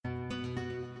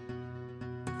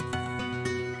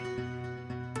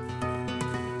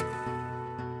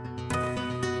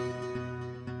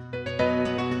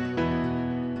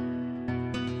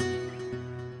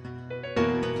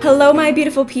Hello, my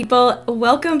beautiful people.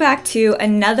 Welcome back to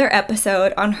another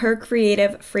episode on Her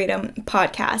Creative Freedom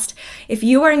podcast. If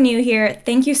you are new here,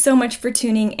 thank you so much for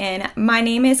tuning in. My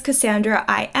name is Cassandra.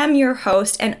 I am your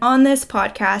host, and on this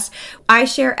podcast, I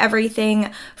share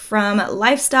everything from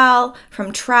lifestyle,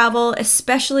 from travel,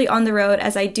 especially on the road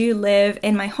as I do live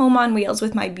in my home on wheels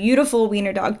with my beautiful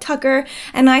wiener dog Tucker,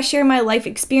 and I share my life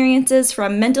experiences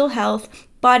from mental health,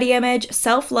 body image,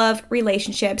 self-love,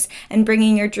 relationships, and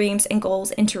bringing your dreams and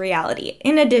goals into reality.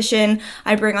 In addition,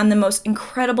 I bring on the most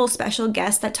incredible special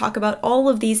guests that talk about all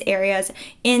of these areas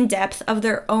in depth of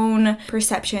their own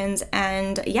perceptions.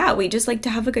 And yeah, we just like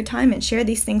to have a good time and share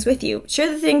these things with you.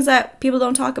 Share the things that people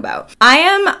don't talk about. I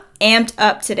am amped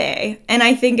up today, and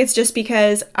I think it's just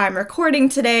because I'm recording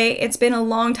today. It's been a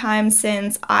long time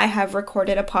since I have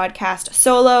recorded a podcast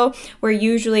solo, where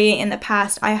usually in the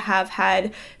past I have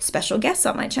had special guests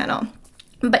on my channel.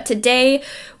 But today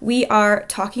we are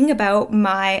talking about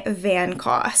my van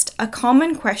cost, a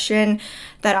common question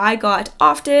that I got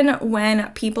often when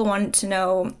people wanted to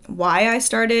know why I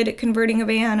started converting a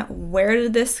van, where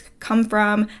did this come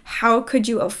from, how could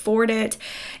you afford it?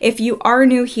 If you are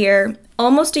new here,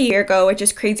 almost a year ago, which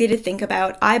is crazy to think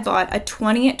about, I bought a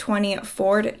 2020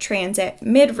 Ford Transit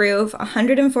mid-roof,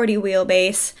 140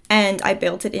 wheelbase, and I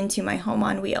built it into my home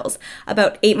on wheels.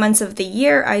 About 8 months of the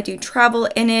year, I do travel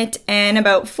in it, and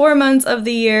about 4 months of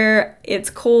the year,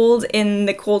 it's cold in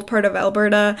the cold part of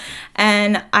Alberta,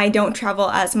 and I don't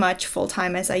travel as much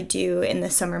full-time as I do in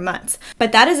the summer months.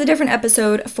 But that is a different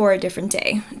episode for a different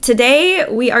day. Today,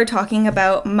 we are talking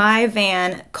about my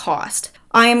van cost.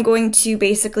 I am going to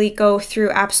basically go through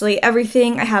absolutely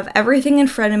everything. I have everything in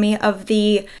front of me of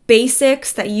the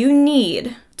basics that you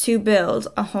need to build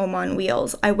a home on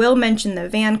wheels. I will mention the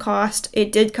van cost.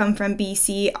 It did come from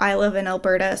BC. I live in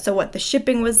Alberta, so what the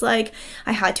shipping was like.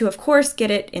 I had to, of course,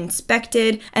 get it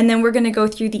inspected. And then we're going to go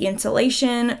through the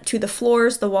insulation to the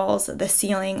floors, the walls, the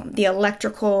ceiling, the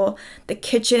electrical, the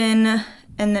kitchen,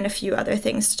 and then a few other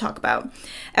things to talk about.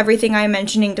 Everything I'm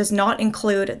mentioning does not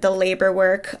include the labor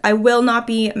work. I will not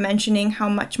be mentioning how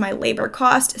much my labor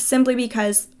cost, simply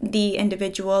because the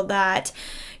individual that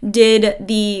did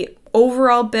the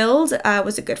overall build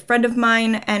was a good friend of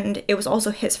mine, and it was also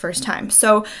his first time.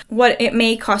 So what it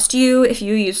may cost you if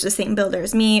you use the same builder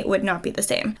as me would not be the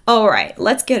same. All right,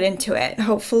 let's get into it.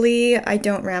 Hopefully I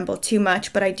don't ramble too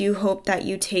much, but I do hope that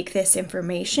you take this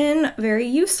information very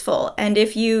useful. And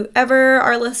if you ever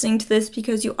are listening to this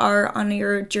because you are on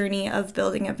your journey of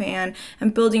building a van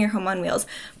and building your home on wheels,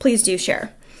 please do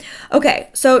share. Okay,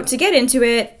 so to get into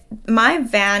it, my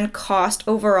van cost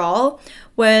overall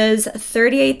was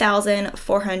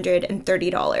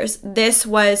 $38,430. This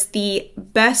was the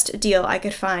best deal I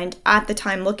could find at the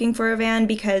time looking for a van,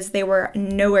 because they were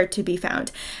nowhere to be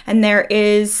found. And there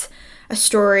is a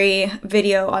story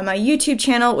video on my YouTube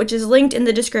channel, which is linked in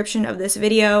the description of this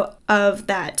video, of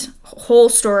that whole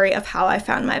story of how I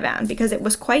found my van, because it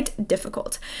was quite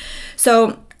difficult.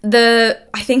 So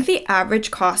I think the average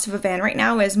cost of a van right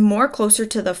now is more closer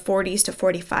to the $40,000 to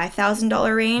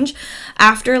 $45,000 range.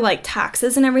 After like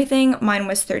taxes and everything, mine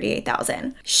was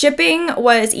 $38,000. Shipping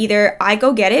was either I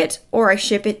go get it or I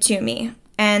ship it to me.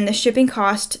 And the shipping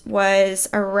cost was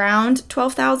around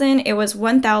 $12,000. It was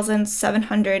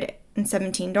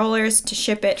 $1,717 to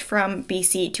ship it from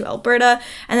BC to Alberta.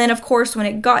 And then of course, when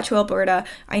it got to Alberta,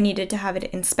 I needed to have it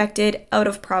inspected, out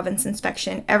of province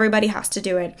inspection. Everybody has to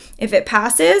do it. If it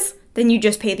passes, then you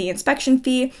just pay the inspection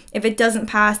fee. If it doesn't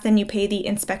pass, then you pay the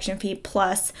inspection fee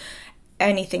plus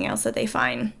anything else that they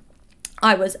find.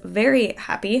 I was very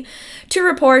happy to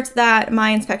report that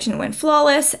my inspection went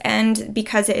flawless, and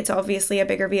because it's obviously a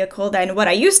bigger vehicle than what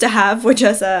I used to have, which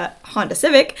is a Honda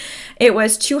Civic, it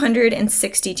was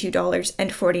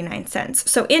 $262.49.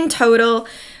 So in total,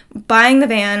 buying the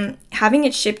van, having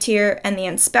it shipped here, and the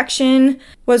inspection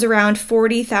was around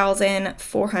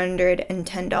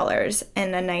 $40,410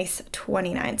 and a nice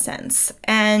 29 cents.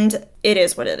 And it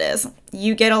is what it is.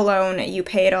 You get a loan, you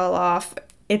pay it all off.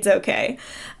 It's okay.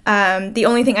 The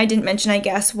only thing I didn't mention, I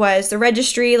guess, was the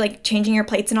registry, like changing your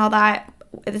plates and all that.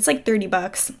 It's like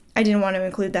 $30. I didn't want to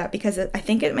include that because I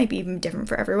think it might be even different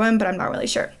for everyone, but I'm not really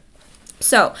sure.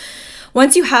 So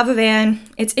once you have a van,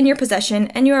 it's in your possession,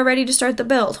 and you are ready to start the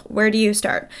build. Where do you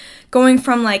start? Going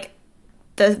from like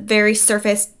the very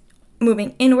surface,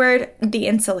 moving inward, the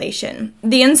insulation.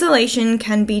 The insulation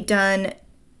can be done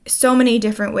so many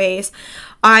different ways.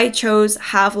 I chose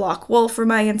Havelock wool for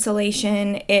my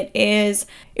insulation. It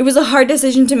was a hard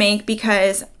decision to make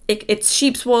because it's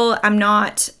sheep's wool.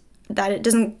 It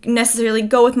doesn't necessarily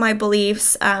go with my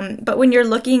beliefs. But when you're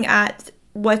looking at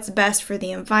what's best for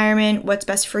the environment, what's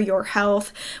best for your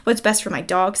health, what's best for my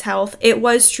dog's health. It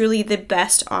was truly the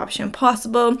best option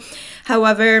possible.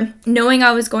 However, knowing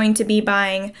I was going to be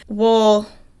buying wool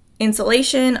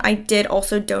insulation, I did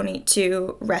also donate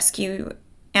to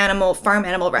farm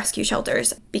animal rescue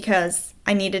shelters because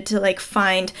I needed to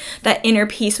find that inner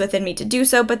peace within me to do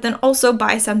so, but then also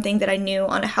buy something that I knew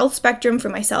on a health spectrum for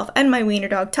myself and my wiener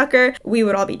dog Tucker, we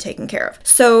would all be taken care of.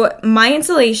 So my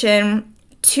insulation,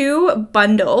 2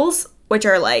 bundles, which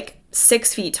are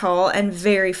 6 feet tall and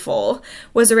very full,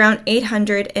 was around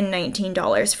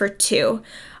 $819 for 2.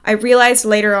 I realized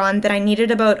later on that I needed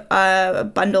about a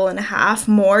bundle and a half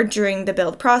more during the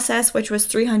build process, which was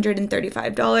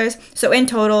 $335. So in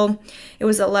total, it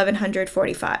was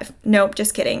 $1,145. Nope,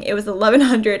 just kidding. It was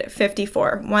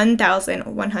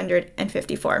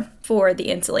 $1,154 for the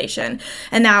insulation.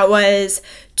 And that was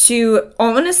to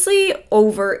honestly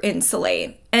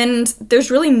over-insulate. And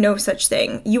there's really no such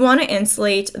thing. You want to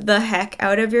insulate the heck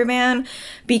out of your van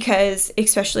because,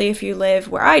 especially if you live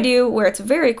where I do, where it's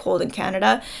very cold in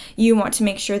Canada, you want to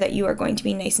make sure that you are going to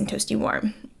be nice and toasty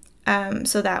warm.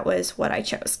 So that was what I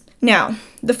chose. Now,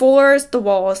 the floors, the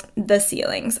walls, the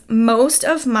ceilings. Most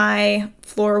of my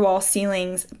floor wall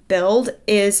ceilings build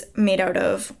is made out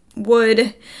of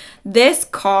wood. This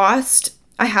cost,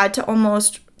 I had to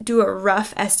almost do a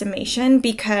rough estimation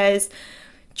because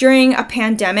during a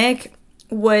pandemic,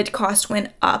 wood cost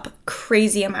went up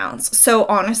crazy amounts. So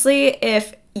honestly,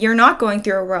 if you're not going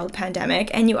through a world pandemic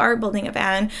and you are building a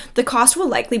van, the cost will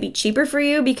likely be cheaper for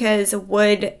you because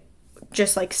wood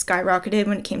just skyrocketed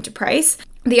when it came to price.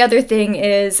 The other thing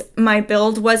is my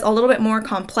build was a little bit more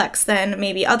complex than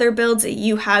maybe other builds that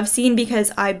you have seen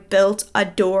because I built a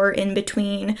door in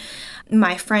between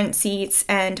my front seats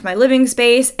and my living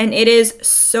space, and it is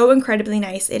so incredibly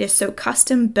nice. It is so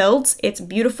custom built. It's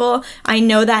beautiful. I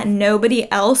know that nobody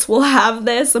else will have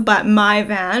this but my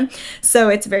van, so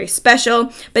it's very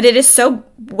special, but it is so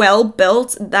well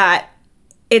built that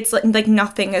it's like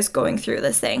nothing is going through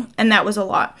this thing, and that was a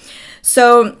lot.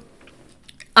 So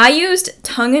I used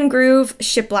tongue and groove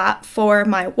shiplap for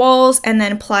my walls and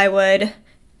then plywood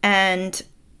and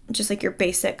just your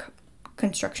basic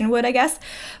construction wood, I guess,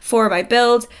 for my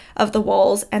build of the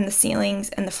walls and the ceilings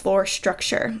and the floor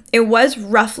structure. It was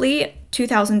roughly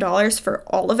 $2,000 for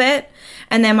all of it.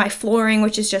 And then my flooring,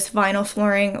 which is just vinyl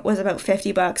flooring, was about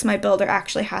 $50. My builder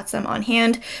actually had some on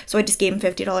hand, so I just gave him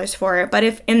 $50 for it. But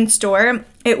if in store,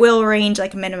 it will range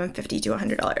minimum $50 to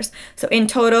 $100. So in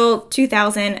total,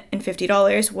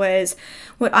 $2,050 was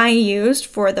what I used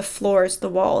for the floors, the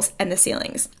walls, and the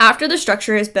ceilings. After the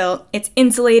structure is built, it's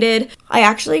insulated. I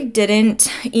actually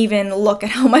didn't even look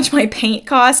at how much my paint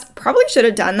cost. Probably should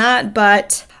have done that,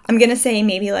 but I'm gonna say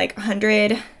maybe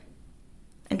 $150.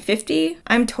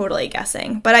 I'm totally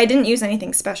guessing, but I didn't use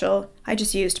anything special. I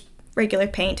just used regular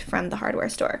paint from the hardware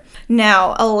store.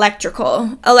 Now,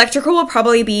 electrical. Electrical will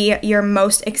probably be your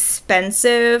most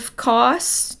expensive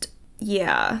cost.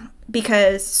 Yeah,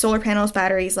 because solar panels,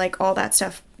 batteries, all that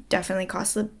stuff definitely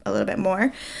costs a little bit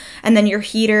more. And then your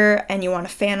heater, and you want a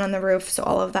fan on the roof, so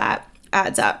all of that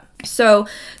adds up. So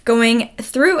going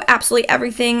through absolutely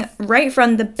everything right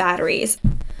from the batteries.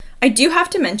 I do have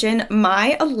to mention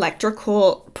my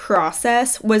electrical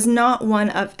process was not one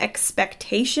of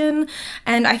expectation,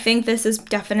 and I think this is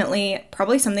definitely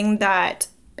probably something that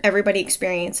everybody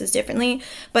experiences differently,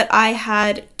 but I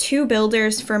had 2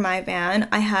 builders for my van.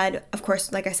 I had, of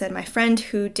course, like I said, my friend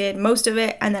who did most of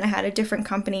it, and then I had a different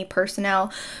company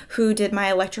personnel who did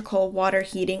my electrical, water,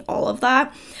 heating, all of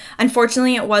that.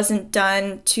 Unfortunately, it wasn't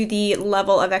done to the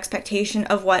level of expectation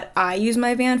of what I use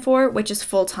my van for, which is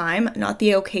full-time, not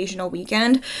the occasional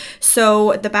weekend.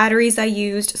 So the batteries I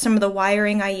used, some of the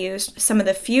wiring I used, some of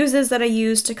the fuses that I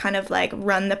used to kind of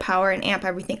run the power and amp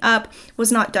everything up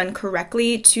was not done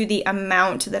correctly to the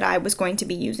amount that I was going to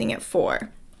be using it for.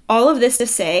 All of this to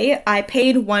say, I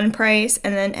paid one price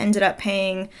and then ended up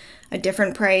paying a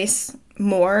different price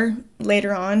more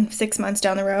later on, 6 months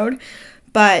down the road.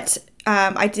 But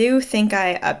I do think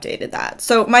I updated that.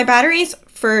 So my batteries,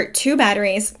 for 2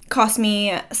 batteries, cost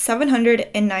me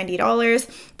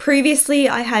 $790. Previously,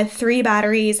 I had 3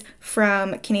 batteries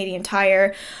from Canadian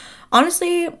Tire.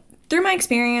 Honestly, through my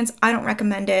experience, I don't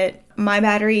recommend it. My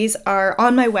batteries are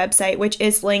on my website, which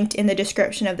is linked in the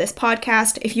description of this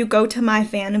podcast. If you go to my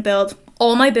van build,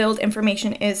 all my build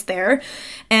information is there,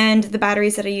 and the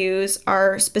batteries that I use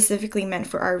are specifically meant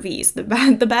for RVs.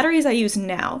 The batteries I use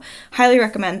now, highly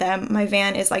recommend them. My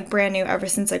van is brand new ever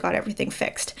since I got everything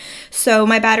fixed. So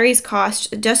my batteries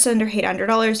cost just under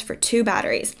 $800 for 2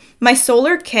 batteries. My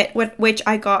solar kit, which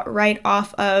I got right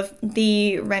off of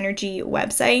the Renogy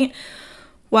website,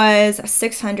 was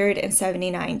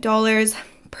 $679.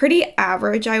 Pretty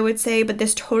average, I would say, but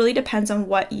this totally depends on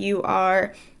what you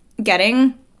are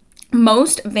getting.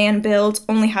 Most van builds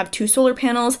only have 2 solar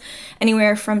panels,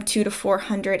 anywhere from 2 to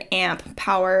 400 amp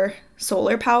power,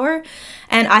 solar power,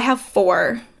 and I have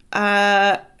 4.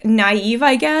 Naive,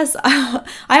 I guess. I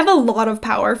have a lot of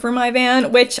power for my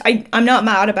van, which I'm not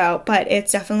mad about, but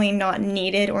it's definitely not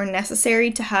needed or necessary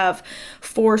to have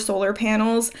 4 solar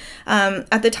panels.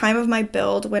 At the time of my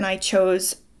build, when I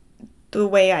chose the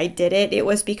way I did it, it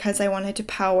was because I wanted to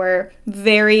power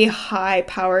very high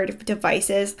powered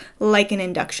devices like an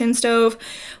induction stove,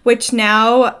 which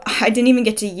now I didn't even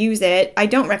get to use it. I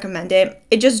don't recommend it.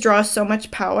 It just draws so much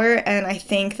power, and I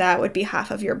think that would be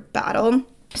half of your battle.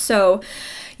 So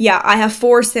yeah, I have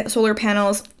 4 solar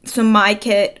panels. So my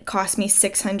kit cost me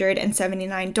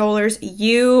 $679.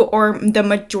 You, or the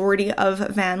majority of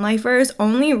van lifers,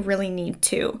 only really need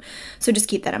 2. So just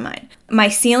keep that in mind. My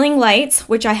ceiling lights,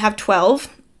 which I have 12,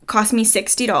 cost me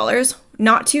 $60.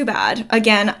 Not too bad.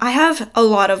 Again, I have a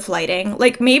lot of lighting,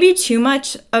 like maybe too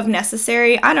much of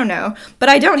necessary, I don't know, but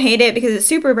I don't hate it because it's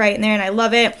super bright in there and I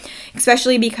love it,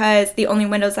 especially because the only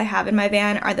windows I have in my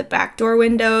van are the back door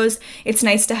windows. It's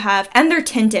nice to have, and they're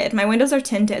tinted. My windows are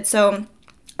tinted, so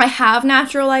I have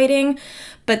natural lighting,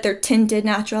 but they're tinted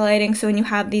natural lighting, so when you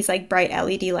have these like bright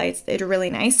LED lights, they're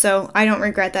really nice, so I don't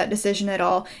regret that decision at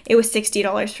all. It was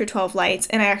 $60 for 12 lights,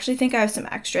 and I actually think I have some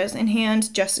extras in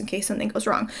hand just in case something goes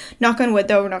wrong. Knock on wood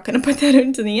though, we're not going to put that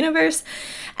into the universe.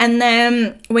 And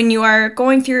then when you are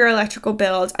going through your electrical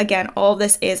build, again, all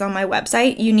this is on my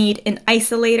website, you need an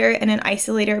isolator, and an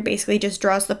isolator basically just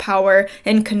draws the power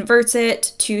and converts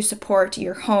it to support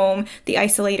your home. The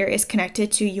isolator is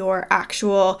connected to your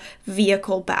actual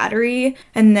vehicle battery,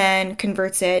 and then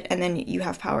converts it, and then you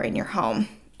have power in your home.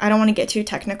 I don't want to get too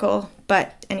technical,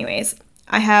 but anyways,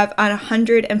 I have an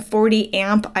 140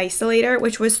 amp isolator,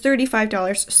 which was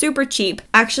 $35, super cheap.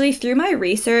 Actually, through my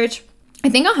research, I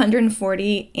think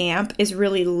 140 amp is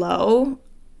really low.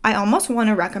 I almost want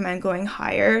to recommend going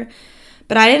higher,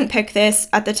 but I didn't pick this.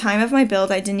 At the time of my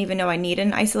build, I didn't even know I needed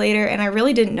an isolator, and I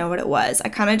really didn't know what it was. I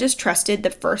kind of just trusted the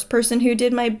first person who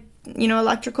did my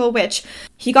electrical, which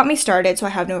he got me started, so I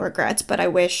have no regrets, but I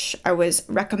wish I was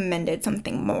recommended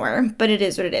something more, but it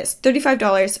is what it is.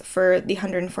 $35 for the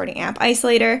 140 amp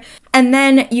isolator. And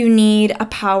then you need a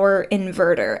power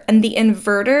inverter, and the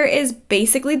inverter is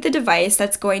basically the device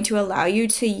that's going to allow you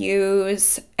to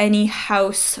use any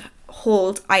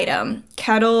household item,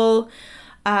 kettle,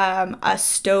 a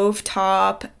stove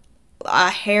top,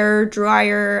 a hair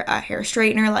dryer, a hair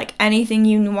straightener, like anything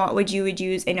you would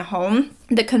use in a home.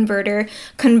 The converter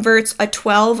converts a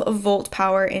 12 volt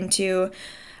power into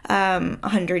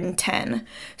 110.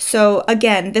 So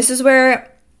again, this is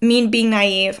where me being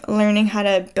naive, learning how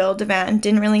to build a van,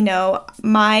 didn't really know.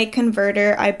 My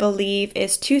converter, I believe,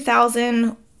 is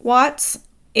 2,000 watts.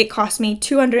 It cost me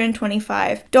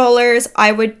 $225.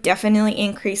 I would definitely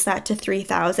increase that to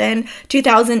 3,000.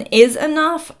 2,000 is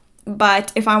enough,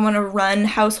 but if I want to run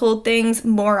household things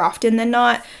more often than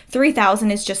not, 3,000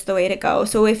 is just the way to go.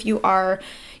 So if you are,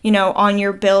 on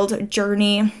your build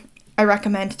journey, I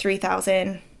recommend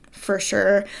 3,000 for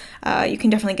sure. You can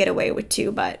definitely get away with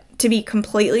 2, but to be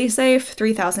completely safe,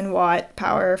 3,000 watt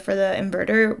power for the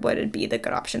inverter would be the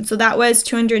good option. So that was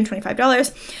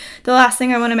 $225. The last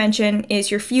thing I want to mention is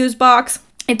your fuse box.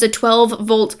 It's a 12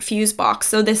 volt fuse box.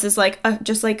 So this is like a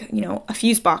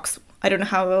fuse box. I don't know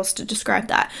how else to describe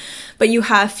that, but you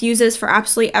have fuses for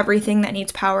absolutely everything that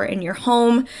needs power in your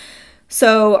home.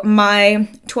 So my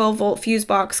 12 volt fuse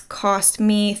box cost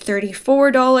me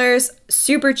 $34,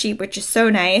 super cheap, which is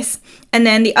so nice. And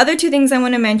then the other 2 things I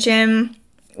want to mention,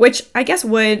 which I guess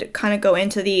would kind of go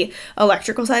into the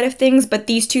electrical side of things, but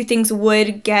these 2 things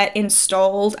would get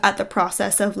installed at the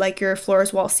process of like your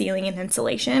floors, wall, ceiling, and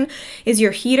insulation, is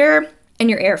your heater and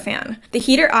your air fan. The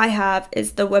heater I have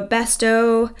is the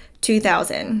Webesto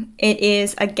 2000. It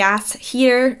is a gas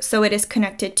heater, so it is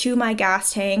connected to my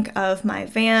gas tank of my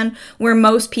van, where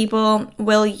most people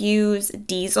will use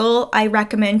diesel. I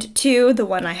recommend 2, the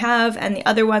one I have and the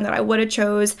other one that I would have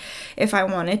chose if I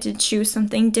wanted to choose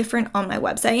something different on my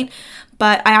website.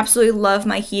 But I absolutely love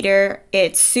my heater.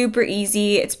 It's super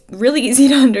easy. It's really easy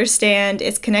to understand.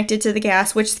 It's connected to the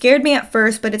gas, which scared me at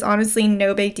first, but it's honestly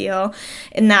no big deal.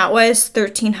 And that was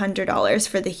 $1,300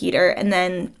 for the heater. And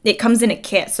then it comes in a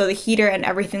kit, so the heater and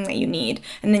everything that you need.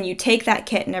 And then you take that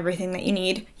kit and everything that you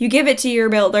need, you give it to your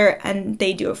builder, and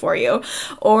they do it for you.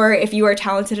 Or if you are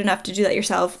talented enough to do that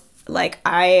yourself, like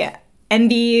I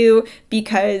envy you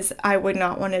because I would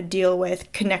not want to deal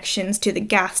with connections to the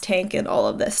gas tank and all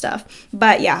of this stuff.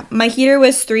 But yeah, my heater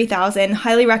was $3,000.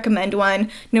 Highly recommend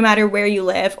one no matter where you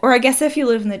live. Or I guess if you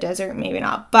live in the desert, maybe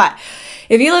not. But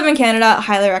if you live in Canada,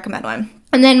 highly recommend one.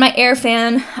 And then my air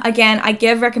fan, again, I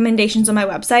give recommendations on my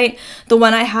website. The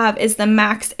one I have is the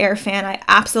Max Air Fan. I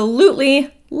absolutely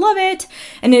love it.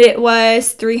 And it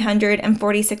was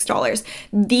 $346.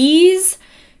 These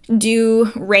do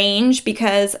range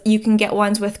because you can get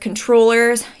ones with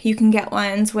controllers, you can get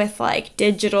ones with like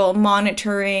digital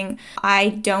monitoring. I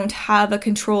don't have a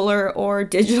controller or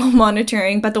digital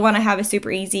monitoring, but the one I have is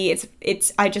super easy.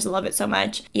 I just love it so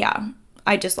much. Yeah,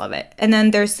 I just love it. And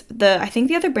then there's I think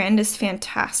the other brand is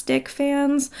Fantastic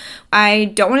Fans.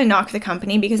 I don't want to knock the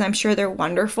company because I'm sure they're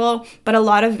wonderful, but a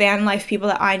lot of van life people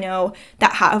that I know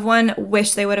that have one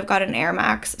wish they would have got an Air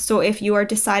Max. So if you are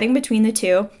deciding between the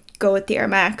two, go with the Air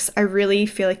Max. I really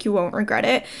feel like you won't regret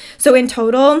it. So in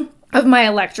total of my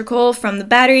electrical, from the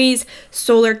batteries,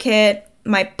 solar kit,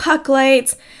 my puck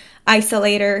lights,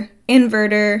 isolator,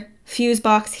 inverter, fuse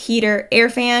box, heater, air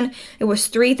fan, it was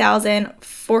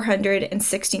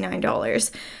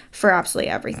 $3,469 for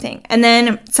absolutely everything. And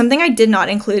then something I did not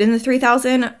include in the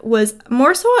 $3,000 was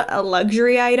more so a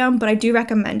luxury item, but I do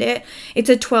recommend it. It's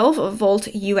a 12-volt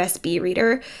USB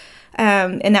reader,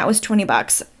 and that was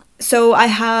 $20. So I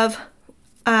have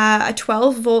a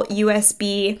 12-volt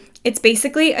USB. It's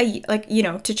basically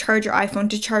to charge your iPhone,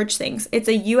 to charge things. It's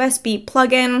a USB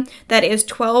plug-in that is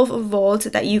 12 volts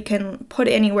that you can put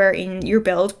anywhere in your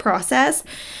build process.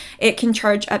 It can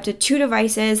charge up to 2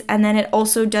 devices, and then it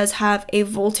also does have a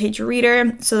voltage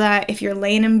reader so that if you're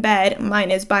laying in bed, mine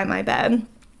is by my bed.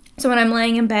 So when I'm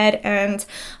laying in bed and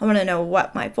I want to know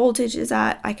what my voltage is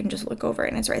at, I can just look over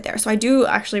and it's right there. So I do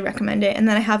actually recommend it. And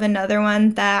then I have another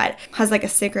one that has like a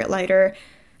cigarette lighter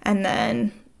and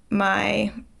then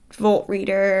my volt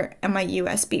reader and my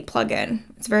USB plug-in.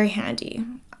 It's very handy.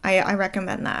 I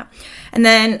recommend that. And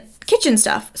then kitchen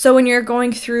stuff. So when you're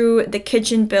going through the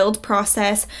kitchen build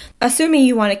process, assuming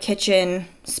you want a kitchen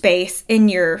space in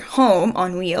your home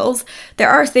on wheels, there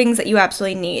are things that you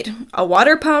absolutely need. A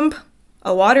water pump,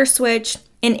 a water switch,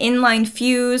 an inline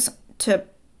fuse to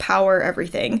power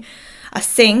everything, a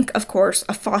sink, of course,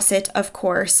 a faucet, of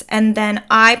course, and then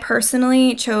I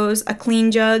personally chose a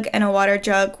clean jug and a water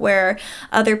jug where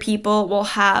other people will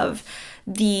have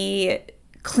the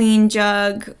clean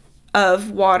jug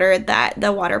of water that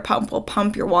the water pump will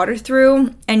pump your water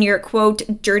through, and your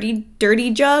quote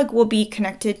dirty jug will be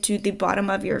connected to the bottom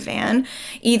of your van.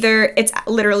 Either it's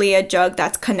literally a jug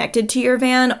that's connected to your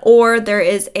van, or there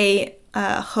is a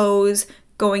hose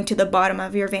going to the bottom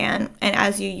of your van, and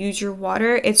as you use your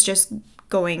water, it's just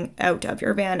going out of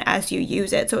your van as you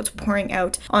use it, so it's pouring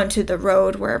out onto the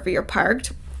road wherever you're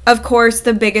parked. Of course,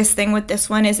 the biggest thing with this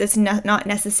one is it's not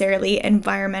necessarily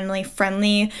environmentally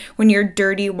friendly when your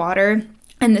dirty water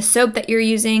and the soap that you're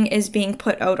using is being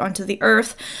put out onto the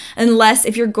earth. Unless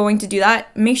if you're going to do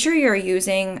that, make sure you're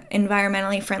using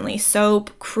environmentally friendly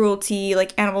soap, cruelty,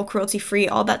 like animal cruelty free,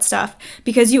 all that stuff,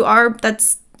 because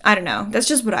I don't know, that's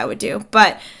just what I would do,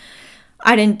 but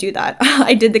I didn't do that.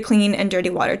 I did the clean and dirty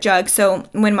water jug. So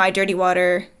when my dirty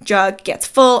water jug gets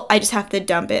full, I just have to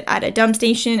dump it at a dump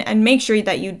station, and make sure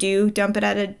that you do dump it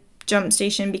at a dump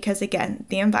station because, again,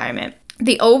 the environment.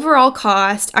 The overall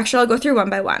cost, actually I'll go through one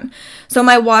by one. So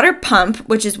my water pump,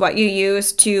 which is what you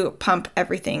use to pump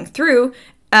everything through,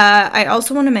 I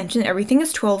also want to mention everything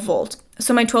is 12 volt.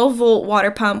 So my 12 volt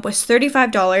water pump was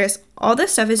 $35. All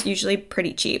this stuff is usually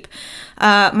pretty cheap.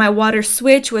 My water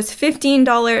switch was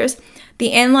 $15.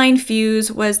 The inline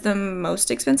fuse was the most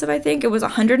expensive, I think. It was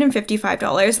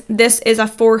 $155. This is a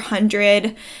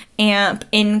 400 amp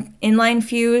inline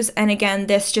fuse. And again,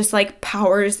 this just like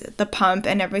powers the pump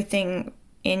and everything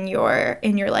in your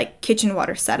like kitchen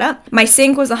water setup. My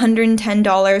sink was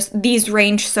 $110. These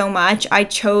range so much. I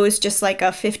chose just like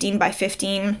a 15 by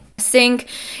 15 sink.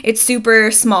 It's super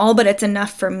small, but it's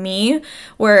enough for me,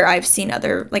 where I've seen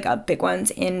other like big ones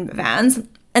in vans.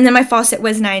 And then my faucet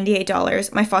was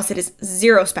 $98. My faucet is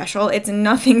zero special. It's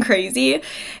nothing crazy.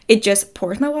 It just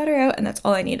pours my water out, and that's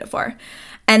all I need it for.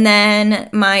 And then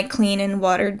my clean and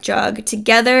water jug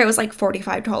together, it was like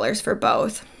 $45 for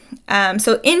both.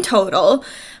 So in total,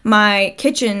 my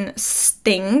kitchen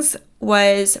things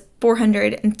was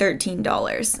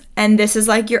 $413. And this is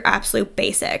like your absolute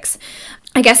basics.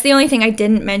 I guess the only thing I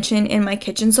didn't mention in my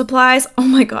kitchen supplies, oh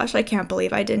my gosh, I can't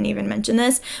believe I didn't even mention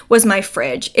this, was my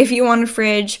fridge. If you want a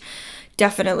fridge,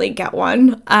 definitely get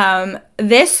one.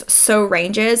 This so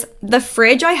ranges. The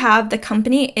fridge I have, the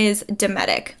company is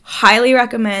Dometic. Highly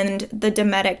recommend the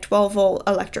Dometic 12-volt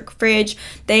electric fridge.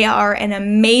 They are an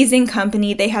amazing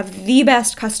company. They have the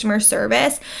best customer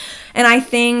service. And I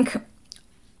think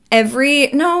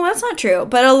no, that's not true.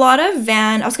 But a lot of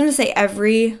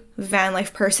every van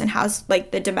life person has like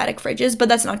the Dometic fridges, but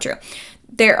that's not true.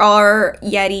 There are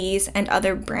Yetis and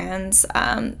other brands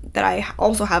that I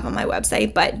also have on my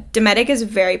website, but Dometic is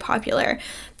very popular.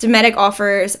 Dometic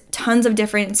offers tons of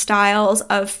different styles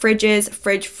of fridges,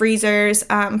 fridge freezers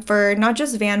for not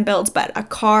just van builds, but a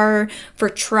car, for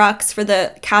trucks, for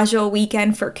the casual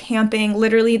weekend, for camping.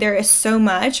 Literally, there is so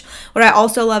much. What I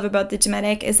also love about the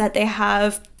Dometic is that they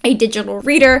have a digital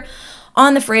reader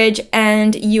on the fridge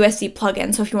and USB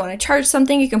plug-in. So if you want to charge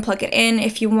something, you can plug it in.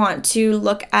 If you want to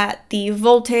look at the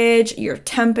voltage, your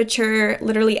temperature,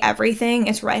 literally everything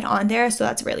is right on there. So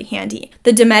that's really handy.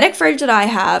 The Dometic fridge that I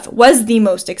have was the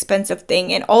most expensive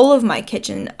thing in all of my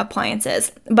kitchen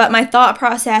appliances. But my thought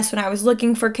process when I was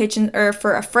looking for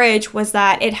for a fridge was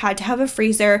that it had to have a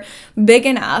freezer big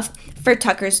enough for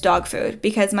Tucker's dog food,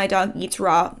 because my dog eats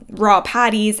raw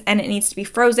patties and it needs to be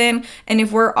frozen. And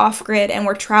if we're off grid and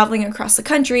we're traveling across the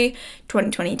country,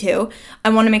 2022, I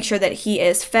want to make sure that he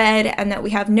is fed and that we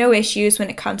have no issues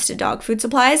when it comes to dog food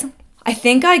supplies. I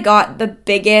think I got the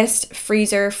biggest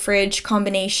freezer fridge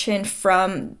combination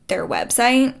from their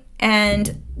website,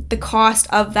 and the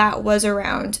cost of that was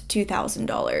around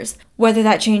 $2,000. Whether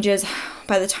that changes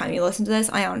by the time you listen to this,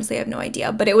 I honestly have no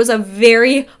idea. But it was a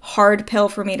very hard pill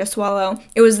for me to swallow.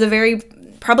 It was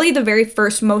probably the very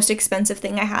first most expensive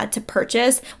thing I had to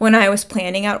purchase when I was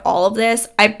planning out all of this.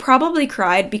 I probably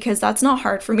cried because that's not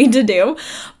hard for me to do.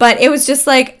 But it was just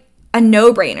like a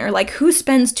no-brainer. Like, who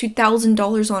spends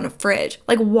 $2,000 on a fridge?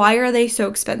 Like, why are they so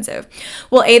expensive?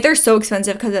 Well, they're so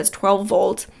expensive because it's 12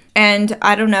 volt. And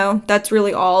I don't know, that's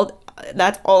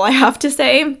all I have to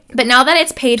say. But now that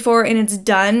it's paid for and it's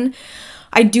done,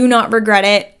 I do not regret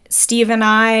it. Steve and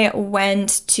I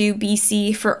went to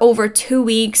BC for over 2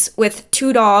 weeks with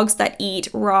 2 dogs that eat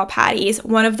raw patties,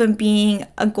 one of them being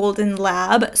a golden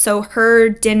lab. So her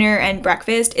dinner and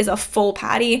breakfast is a full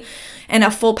patty, and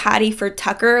a full patty for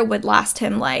Tucker would last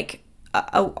him like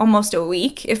almost a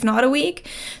week, if not a week.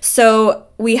 So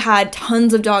we had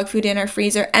tons of dog food in our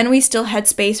freezer, and we still had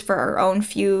space for our own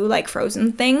few like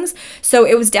frozen things. So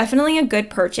it was definitely a good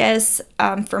purchase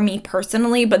for me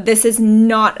personally, but this is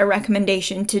not a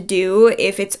recommendation to do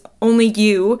if it's only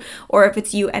you, or if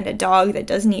it's you and a dog that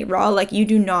doesn't eat raw. Like, you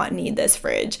do not need this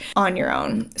fridge on your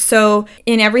own. So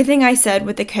in everything I said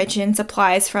with the kitchen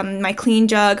supplies, from my clean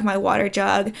jug, my water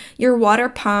jug, your water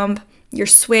pump, your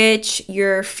switch,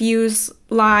 your fuse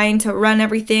line to run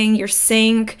everything, your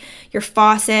sink, your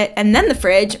faucet, and then the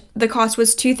fridge, the cost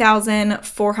was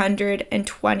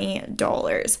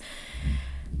 $2,420.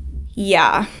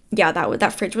 Yeah,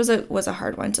 that fridge was a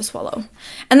hard one to swallow.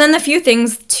 And then the few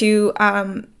things to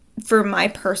for my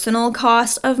personal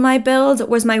cost of my build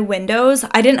was my windows.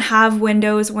 I didn't have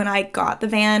windows when I got the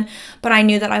van, but I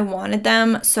knew that I wanted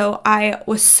them. So I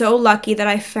was so lucky that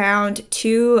I found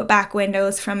 2 back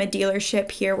windows from a dealership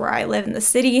here where I live in the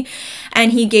city,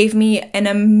 and he gave me an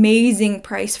amazing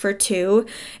price for 2.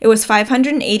 It was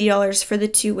 $580 for the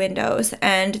 2 windows,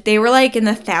 and they were like in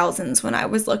the thousands when I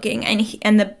was looking,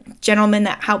 and the gentleman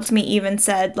that helped me even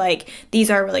said, like, these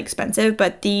are really expensive,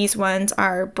 but these ones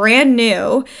are brand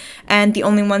new and the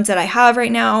only ones that I have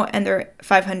right now, and they're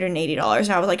 $580. And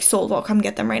I was like, sold, I'll come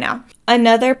get them right now.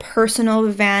 Another personal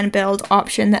van build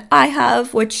option that I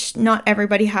have, which not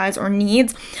everybody has or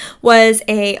needs, was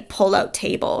a pull-out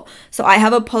table. So I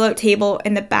have a pull-out table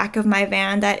in the back of my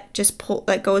van that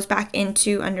goes back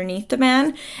into underneath the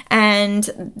van,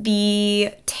 and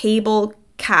the table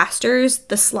casters,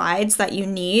 the slides that you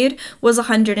need, was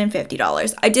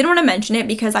 $150. I did want to mention it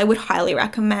because I would highly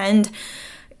recommend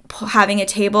having a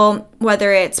table,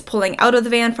 whether it's pulling out of the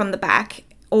van from the back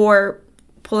or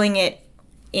pulling it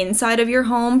inside of your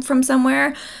home from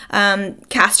somewhere.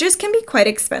 Casters can be quite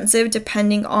expensive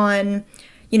depending on,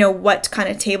 what kind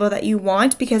of table that you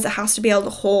want, because it has to be able to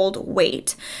hold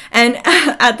weight. And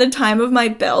at the time of my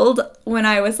build, when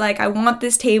I was like, I want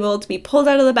this table to be pulled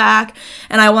out of the back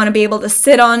and I want to be able to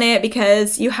sit on it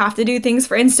because you have to do things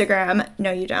for Instagram.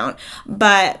 No, you don't.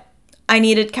 But I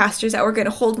needed casters that were going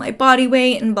to hold my body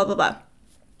weight and blah, blah, blah.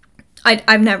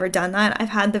 I've never done that. I've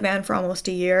had the van for almost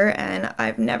a year and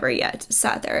I've never yet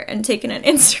sat there and taken an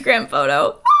Instagram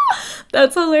photo.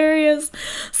 That's hilarious.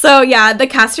 So yeah, the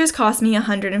casters cost me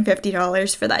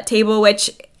 $150 for that table,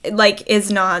 which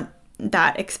is not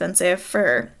that expensive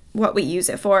for what we use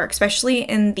it for, especially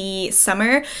in the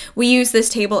summer. We use this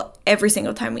table every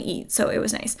single time we eat, so it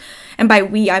was nice. And by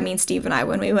we, I mean Steve and I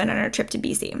when we went on our trip to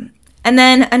BC. And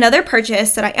then another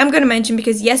purchase that I am going to mention,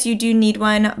 because yes, you do need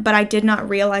one, but I did not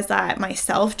realize that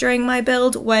myself during my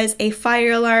build, was a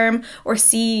fire alarm or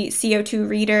CO2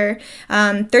 reader.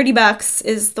 $30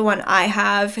 is the one I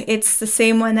have. It's the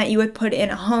same one that you would put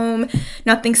in a home,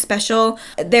 nothing special.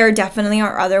 There definitely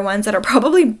are other ones that are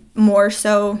probably more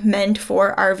so meant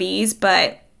for RVs,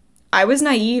 but I was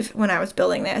naive when I was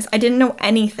building this. I didn't know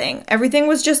anything. Everything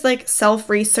was just like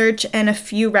self-research and a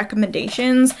few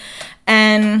recommendations,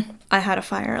 and I had a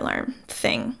fire alarm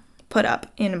thing put up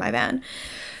in my van.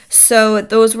 So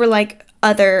those were like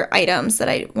other items that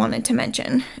I wanted to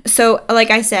mention. So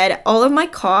like I said, all of my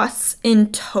costs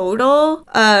in total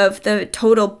of the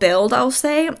total build, I'll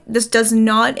say, this does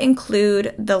not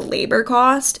include the labor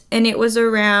cost, and it was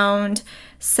around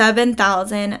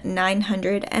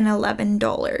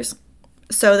 $7,911.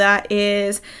 So that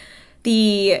is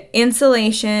the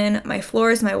insulation, my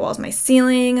floors, my walls, my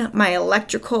ceiling, my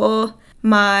electrical,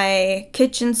 my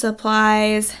kitchen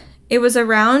supplies. It was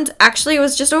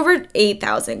just over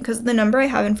 8,000, because the number I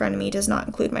have in front of me does not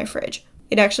include my fridge.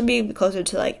 It'd actually be closer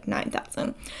to like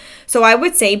 9,000. So I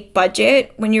would say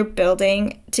budget when you're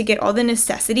building to get all the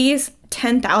necessities,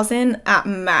 10,000 at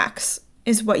max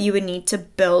is what you would need to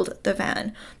build the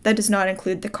van. That does not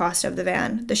include the cost of the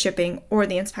van, the shipping, or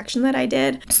the inspection that I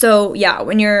did. So yeah,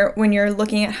 when you're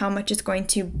looking at how much it's going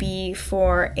to be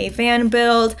for a van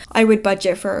build, I would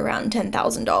budget for around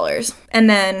 $10,000. And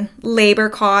then labor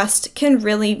cost can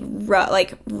really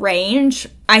range.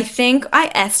 I think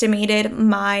I estimated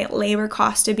my labor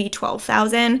cost to be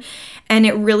 $12,000, and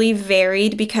it really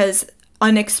varied because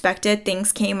unexpected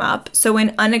things came up. So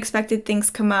when unexpected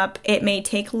things come up, it may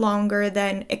take longer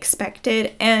than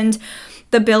expected. And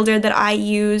the builder that I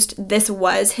used, this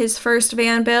was his first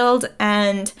van build,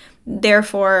 and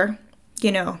therefore,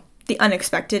 the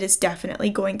unexpected is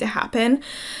definitely going to happen.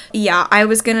 Yeah, I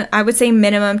would say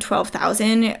minimum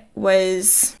 12,000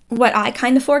 was what I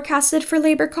kind of forecasted for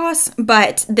labor costs,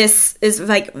 but this is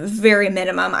like very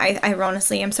minimum. I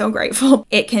honestly am so grateful.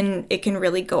 It can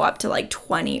really go up to like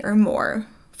 20 or more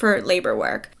for labor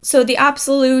work. So the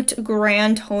absolute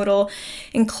grand total,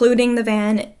 including the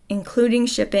van, including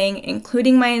shipping,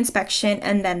 including my inspection,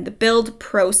 and then the build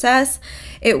process,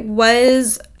 it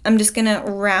was, I'm just gonna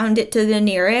round it to the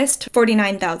nearest,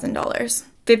 $49,000,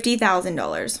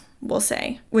 $50,000, we'll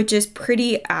say, which is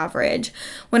pretty average.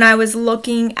 When I was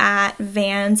looking at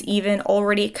vans even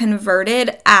already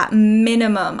converted, at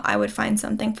minimum, I would find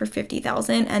something for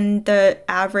 $50,000, and the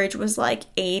average was like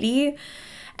 80.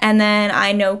 And then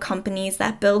I know companies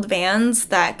that build vans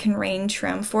that can range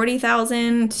from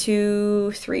 $40,000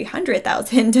 to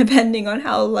 $300,000, depending on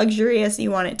how luxurious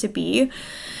you want it to be.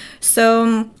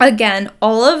 So again,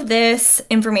 all of this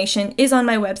information is on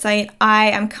my website.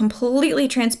 I am completely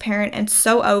transparent and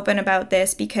so open about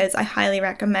this because I highly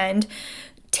recommend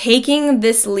taking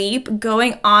this leap,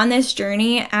 going on this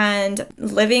journey, and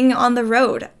living on the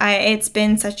road. It's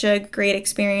been such a great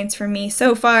experience for me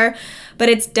so far, but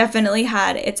it's definitely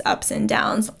had its ups and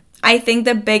downs. I think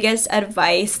the biggest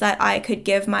advice that I could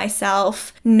give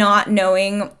myself, not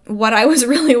knowing what I was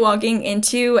really walking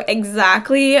into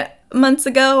exactly months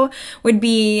ago, would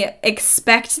be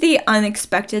expect the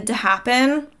unexpected to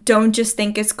happen. Don't just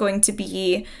think it's going to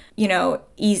be,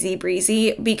 easy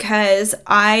breezy, because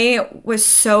I was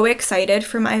so excited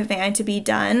for my van to be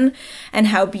done and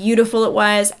how beautiful it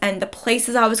was and the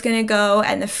places I was going to go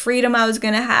and the freedom I was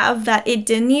going to have, that it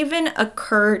didn't even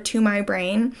occur to my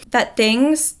brain that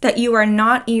things that you are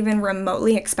not even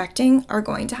remotely expecting are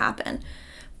going to happen.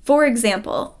 For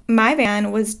example, my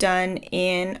van was done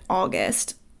in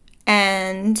August,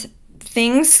 and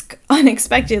things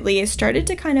unexpectedly started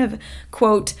to kind of,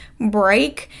 quote,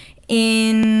 break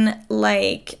in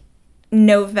like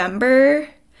November.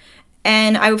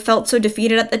 And I felt so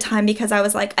defeated at the time because I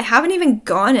was like, I haven't even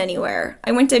gone anywhere.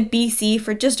 I went to BC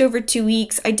for just over 2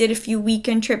 weeks. I did a few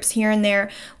weekend trips here and there.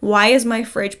 Why is my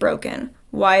fridge broken?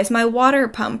 Why is my water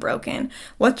pump broken?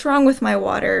 What's wrong with my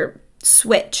water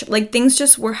switch? Like, things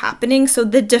just were happening. So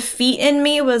the defeat in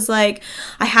me was like,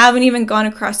 I haven't even gone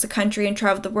across the country and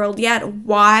traveled the world yet.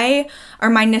 Why are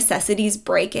my necessities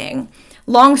breaking?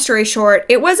 Long story short,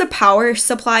 it was a power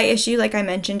supply issue, like I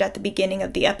mentioned at the beginning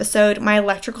of the episode. My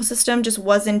electrical system just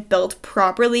wasn't built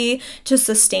properly to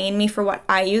sustain me for what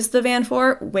I use the van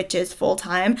for, which is full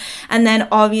time. And then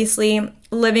obviously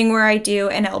living where I do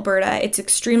in Alberta, it's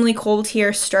extremely cold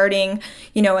here starting,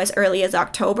 as early as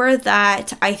October,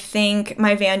 that I think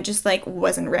my van just like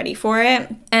wasn't ready for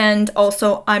it. And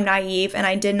also I'm naive and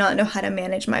I did not know how to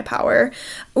manage my power.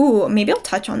 Ooh, maybe I'll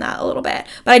touch on that a little bit.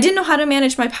 But I didn't know how to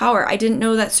manage my power. I didn't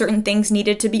know that certain things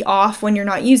needed to be off when you're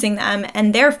not using them.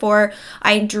 And therefore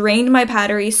I drained my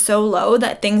batteries so low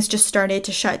that things just started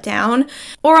to shut down.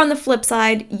 Or on the flip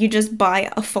side, you just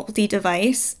buy a faulty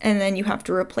device and then you have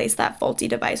to replace that faulty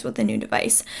device with a new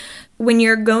device. When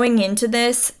you're going into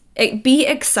this, be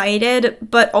excited,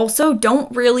 but also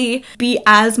don't really be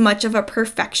as much of a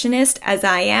perfectionist as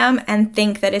I am and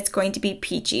think that it's going to be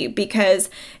peachy, because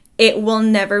it will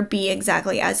never be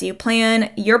exactly as you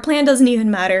plan. Your plan doesn't even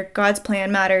matter. God's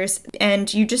plan matters,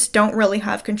 and you just don't really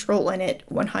have control in it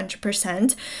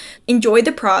 100%. Enjoy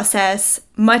the process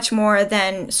much more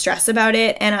than stress about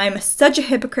it, and I'm such a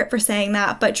hypocrite for saying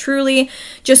that, but truly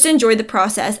just enjoy the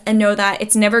process and know that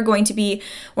it's never going to be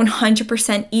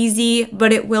 100% easy,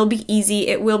 but it will be easy.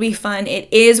 It will be fun. It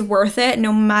is worth it.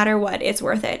 No matter what, it's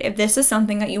worth it. If this is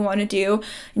something that you want to do,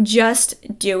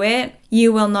 just do it.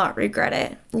 You will not regret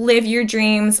it. Live your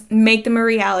dreams, make them a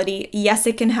reality. Yes,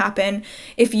 it can happen.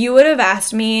 If you would have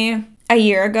asked me a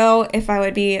year ago if I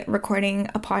would be recording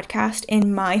a podcast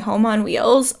in my home on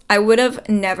wheels, I would have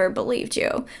never believed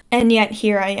you. And yet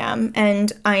here I am,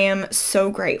 and I am so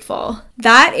grateful.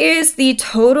 That is the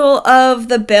total of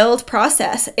the build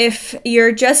process. If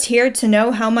you're just here to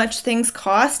know how much things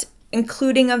cost,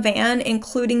 including a van,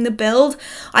 including the build,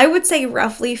 I would say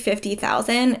roughly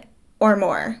 $50,000 or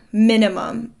more,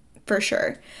 minimum, for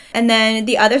sure. And then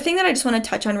the other thing that I just want to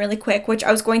touch on really quick, which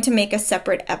I was going to make a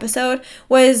separate episode,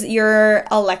 was your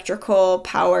electrical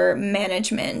power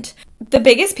management. The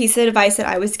biggest piece of advice that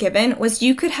I was given was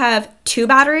you could have 2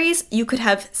 batteries, you could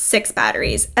have 6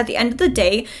 batteries. At the end of the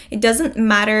day, it doesn't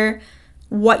matter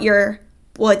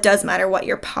it does matter what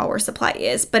your power supply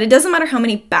is, but it doesn't matter how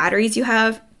many batteries you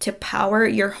have to power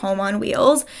your home on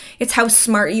wheels. It's how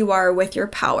smart you are with your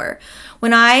power.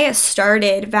 When I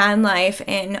started van life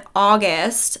in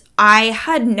August, I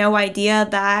had no idea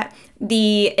that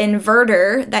the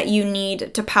inverter that you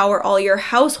need to power all your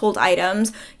household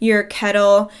items, your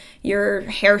kettle, your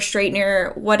hair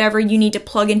straightener, whatever you need to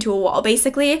plug into a wall,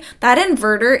 basically, that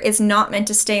inverter is not meant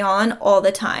to stay on all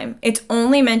the time. It's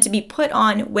only meant to be put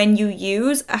on when you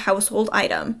use a household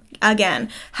item. Again,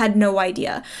 had no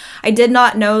idea. I did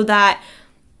not know that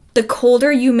the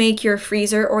colder you make your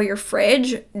freezer or your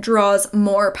fridge draws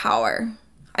more power.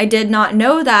 I did not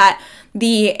know that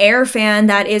the air fan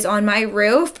that is on my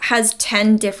roof has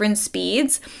 10 different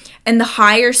speeds, and the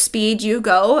higher speed you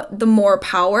go, the more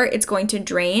power it's going to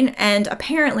drain. And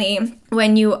apparently,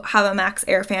 when you have a max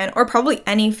air fan, or probably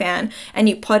any fan, and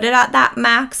you put it at that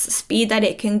max speed that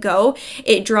it can go,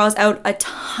 it draws out a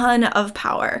ton of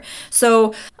power.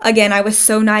 So again, I was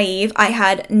so naive. I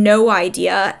had no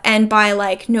idea. And by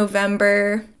like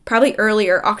November, probably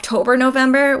earlier, October,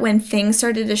 November, when things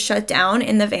started to shut down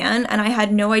in the van and I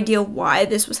had no idea why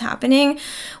this was happening,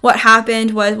 what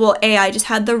happened was, I just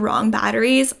had the wrong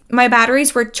batteries. My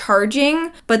batteries were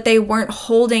charging, but they weren't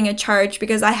holding a charge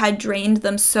because I had drained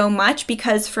them so much,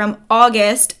 because from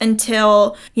August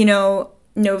until,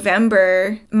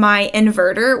 November, my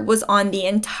inverter was on the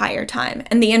entire time.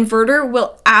 And the inverter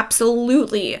will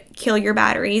absolutely kill your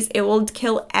batteries. It will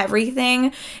kill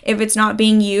everything if it's not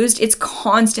being used. It's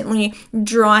constantly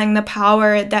drawing the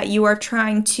power that you are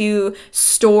trying to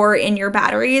store in your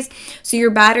batteries. So your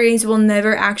batteries will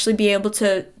never actually be able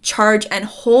to charge and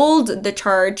hold the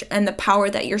charge and the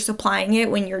power that you're supplying it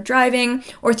when you're driving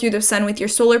or through the sun with your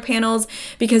solar panels,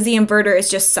 because the inverter is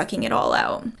just sucking it all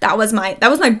out. That was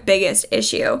my biggest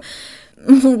issue.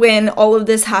 When all of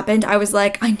this happened, I was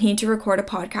like, I need to record a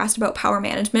podcast about power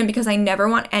management, because I never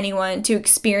want anyone to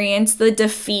experience the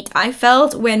defeat I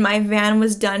felt when my van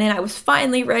was done and I was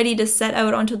finally ready to set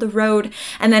out onto the road,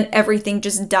 and then everything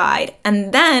just died.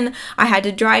 And then I had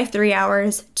to drive 3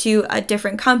 hours to a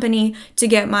different company to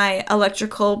get my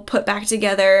electrical put back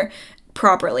together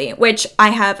properly, which I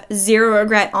have zero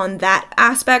regret on that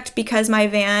aspect, because my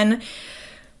van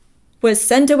was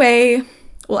sent away.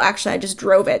 Well, actually, I just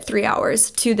drove it 3 hours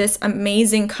to this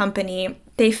amazing company.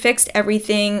 They fixed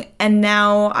everything, and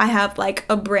now I have like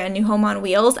a brand new home on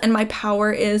wheels, and my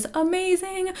power is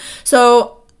amazing.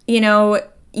 So,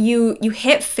 you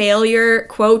hit failure,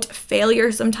 quote,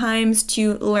 failure sometimes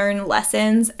to learn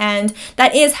lessons, and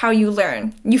that is how you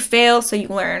learn. You fail, so you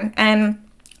learn. And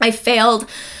I failed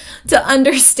to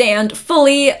understand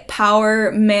fully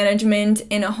power management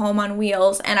in a home on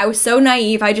wheels. And I was so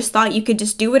naive. I just thought you could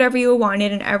just do whatever you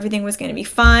wanted and everything was going to be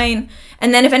fine.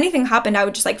 And then if anything happened, I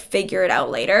would just figure it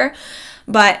out later.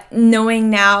 But knowing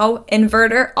now,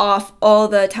 inverter off all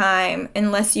the time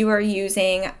unless you are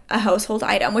using a household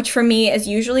item, which for me is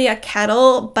usually a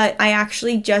kettle, but I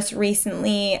actually just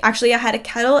recently, I had a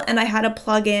kettle and I had a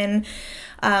plug-in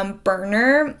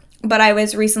burner. But I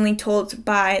was recently told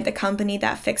by the company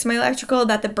that fixed my electrical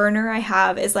that the burner I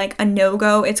have is like a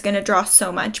no-go. It's going to draw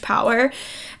so much power,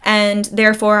 and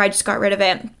therefore I just got rid of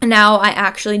it. Now I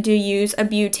actually do use a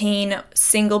butane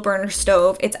single burner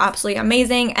stove. It's absolutely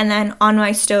amazing. And then on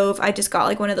my stove, I just got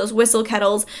like one of those whistle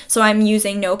kettles. So I'm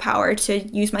using no power to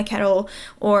use my kettle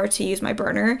or to use my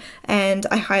burner. And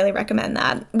I highly recommend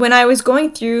that. When I was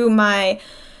going through my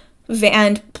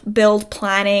van build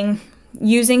planning,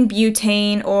 using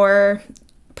butane or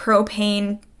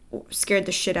propane scared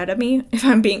the shit out of me, if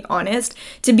I'm being honest.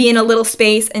 To be in a little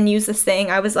space and use this thing,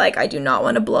 I was like, I do not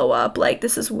want to blow up. Like,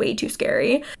 this is way too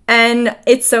scary. And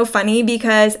it's so funny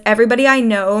because everybody I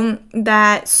know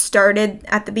that started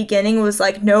at the beginning was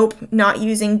like, nope, not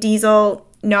using diesel,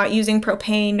 not using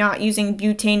propane, not using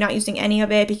butane, not using any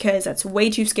of it because that's way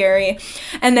too scary.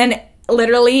 And then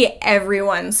literally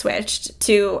everyone switched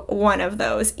to one of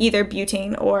those, either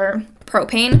butane or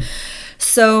propane.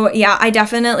 So yeah, I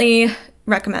definitely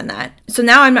recommend that. So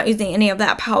now I'm not using any of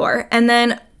that power. And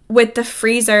then with the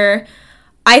freezer,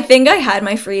 I think I had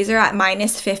my freezer at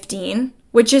 -15,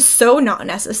 which is so not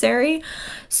necessary.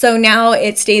 So now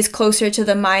it stays closer to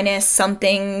the minus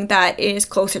something that is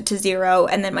closer to 0,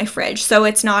 and then my fridge. So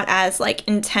it's not as like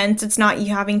intense. It's not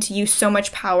you having to use so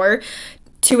much power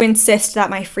to insist that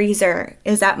my freezer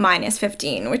is at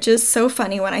 -15, which is so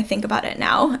funny when I think about it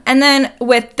now. And then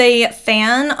with the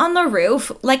fan on the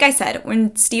roof, like I said,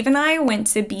 when Steve and I went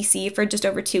to BC for just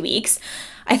over 2 weeks,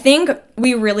 I think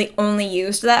we really only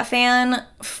used that fan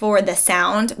for the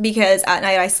sound, because at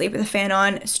night I sleep with the fan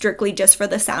on strictly just for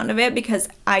the sound of it, because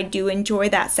I do enjoy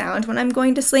that sound when I'm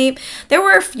going to sleep. There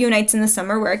were a few nights in the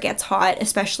summer where it gets hot,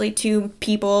 especially to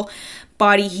people,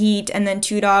 body heat, and then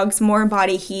 2 dogs, more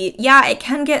body heat. Yeah, it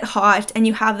can get hot and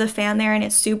you have the fan there and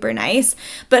it's super nice,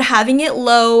 but having it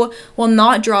low will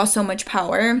not draw so much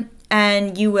power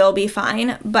and you will be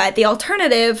fine. But the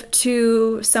alternative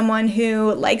to someone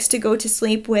who likes to go to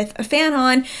sleep with a fan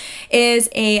on is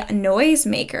a noise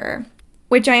maker,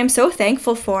 which I am so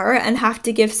thankful for and have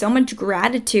to give so much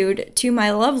gratitude to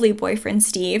my lovely boyfriend,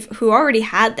 Steve, who already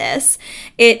had this.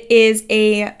 It is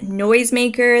a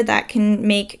noisemaker that can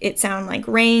make it sound like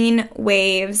rain,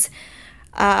 waves,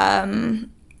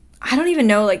 I don't even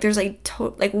know, like there's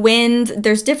like wind,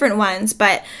 there's different ones,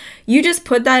 but you just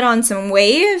put that on some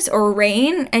waves or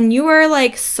rain and you are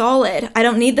like solid. I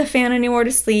don't need the fan anymore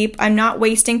to sleep. I'm not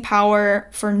wasting power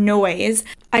for noise.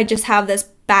 I just have this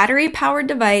battery powered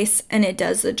device and it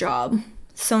does the job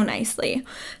so nicely.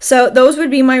 So those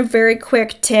would be my very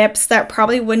quick tips that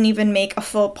probably wouldn't even make a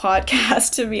full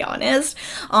podcast, to be honest,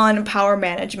 on power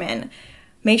management.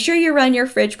 Make sure you run your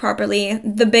fridge properly.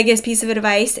 The biggest piece of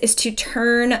advice is to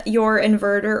turn your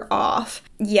inverter off.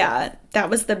 Yeah, that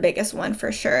was the biggest one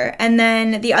for sure. And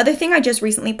then the other thing I just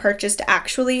recently purchased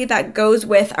actually that goes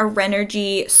with a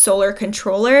Renogy solar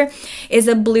controller is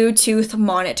a Bluetooth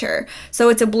monitor. So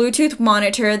it's a Bluetooth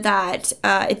monitor that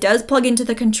it does plug into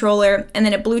the controller, and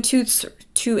then it Bluetooths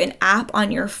to an app on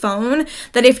your phone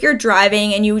that if you're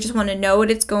driving and you just want to know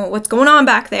what's going on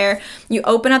back there, you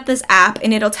open up this app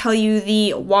and it'll tell you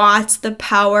the watts, the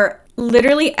power,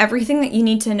 literally everything that you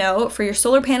need to know for your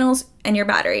solar panels and your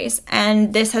batteries.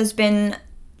 And this has been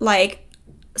like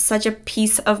such a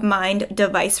peace of mind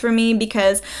device for me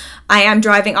because I am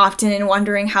driving often and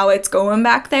wondering how it's going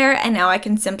back there, and now I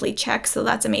can simply check. So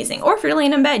that's amazing. Or if you're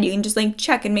laying in bed, you can just like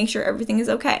check and make sure everything is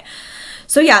okay.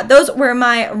 So yeah, those were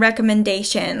my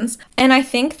recommendations. And I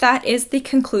think that is the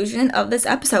conclusion of this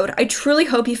episode. I truly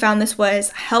hope you found this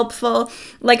was helpful.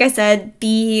 Like I said,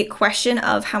 the question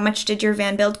of how much did your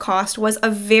van build cost was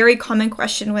a very common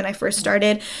question when I first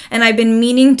started. And I've been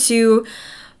meaning to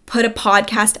put a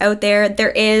podcast out there.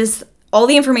 There is all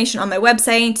the information on my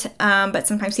website, but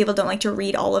sometimes people don't like to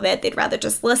read all of it. They'd rather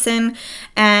just listen.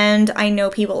 And I know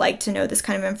people like to know this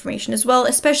kind of information as well,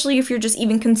 especially if you're just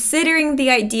even considering the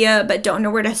idea but don't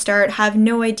know where to start, have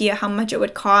no idea how much it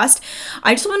would cost.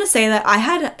 I just want to say that I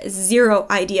had zero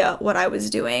idea what I was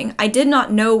doing. I did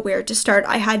not know where to start.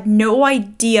 I had no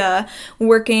idea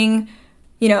working,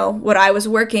 what I was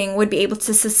working would be able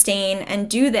to sustain and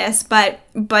do this, but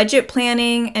budget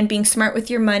planning and being smart with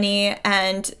your money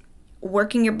and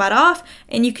working your butt off,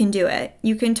 and you can do it.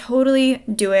 You can totally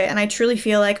do it. And I truly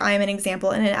feel like I am an example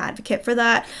and an advocate for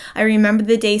that. I remember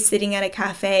the day sitting at a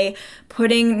cafe,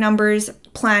 putting numbers,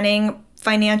 planning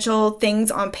financial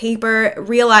things on paper,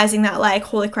 realizing that like,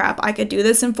 holy crap, I could do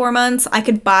this in 4 months. I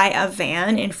could buy a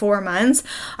van in 4 months.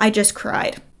 I just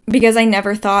cried. Because I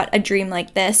never thought a dream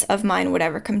like this of mine would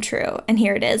ever come true. And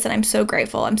here it is. And I'm so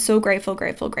grateful. I'm so grateful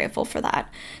for that.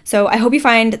 So I hope you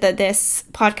find that this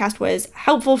podcast was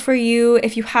helpful for you.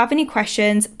 If you have any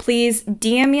questions, please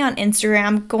DM me on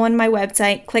Instagram, go on my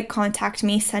website, click contact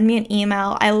me, send me an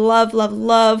email. I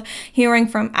love hearing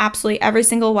from absolutely every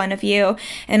single one of you.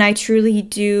 And I truly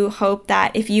do hope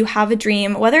that if you have a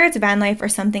dream, whether it's van life or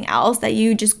something else, that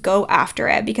you just go after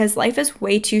it, because life is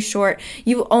way too short.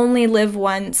 You only live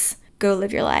once. Go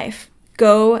live your life.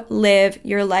 Go live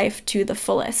your life to the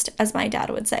fullest, as my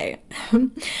dad would say.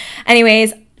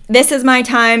 Anyways, this is my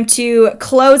time to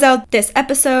close out this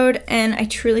episode, and I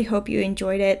truly hope you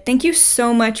enjoyed it. Thank you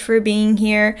so much for being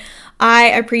here. I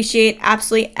appreciate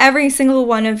absolutely every single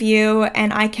one of you,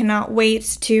 and I cannot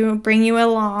wait to bring you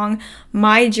along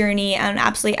my journey and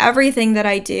absolutely everything that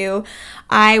I do.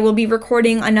 I will be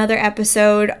recording another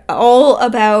episode all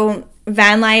about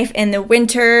van life in the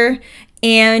winter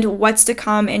and what's to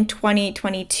come in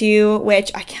 2022,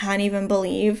 which I can't even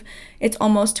believe. It's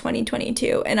almost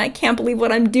 2022, and I can't believe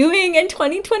what I'm doing in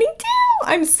 2022.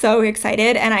 I'm so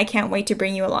excited, and I can't wait to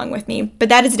bring you along with me. But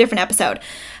that is a different episode.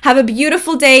 Have a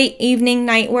beautiful day, evening,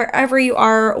 night, wherever you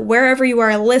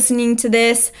are listening to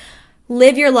this.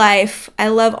 Live your life. I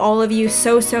love all of you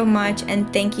so much,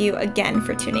 and thank you again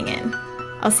for tuning in.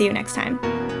 I'll see you next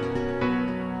time.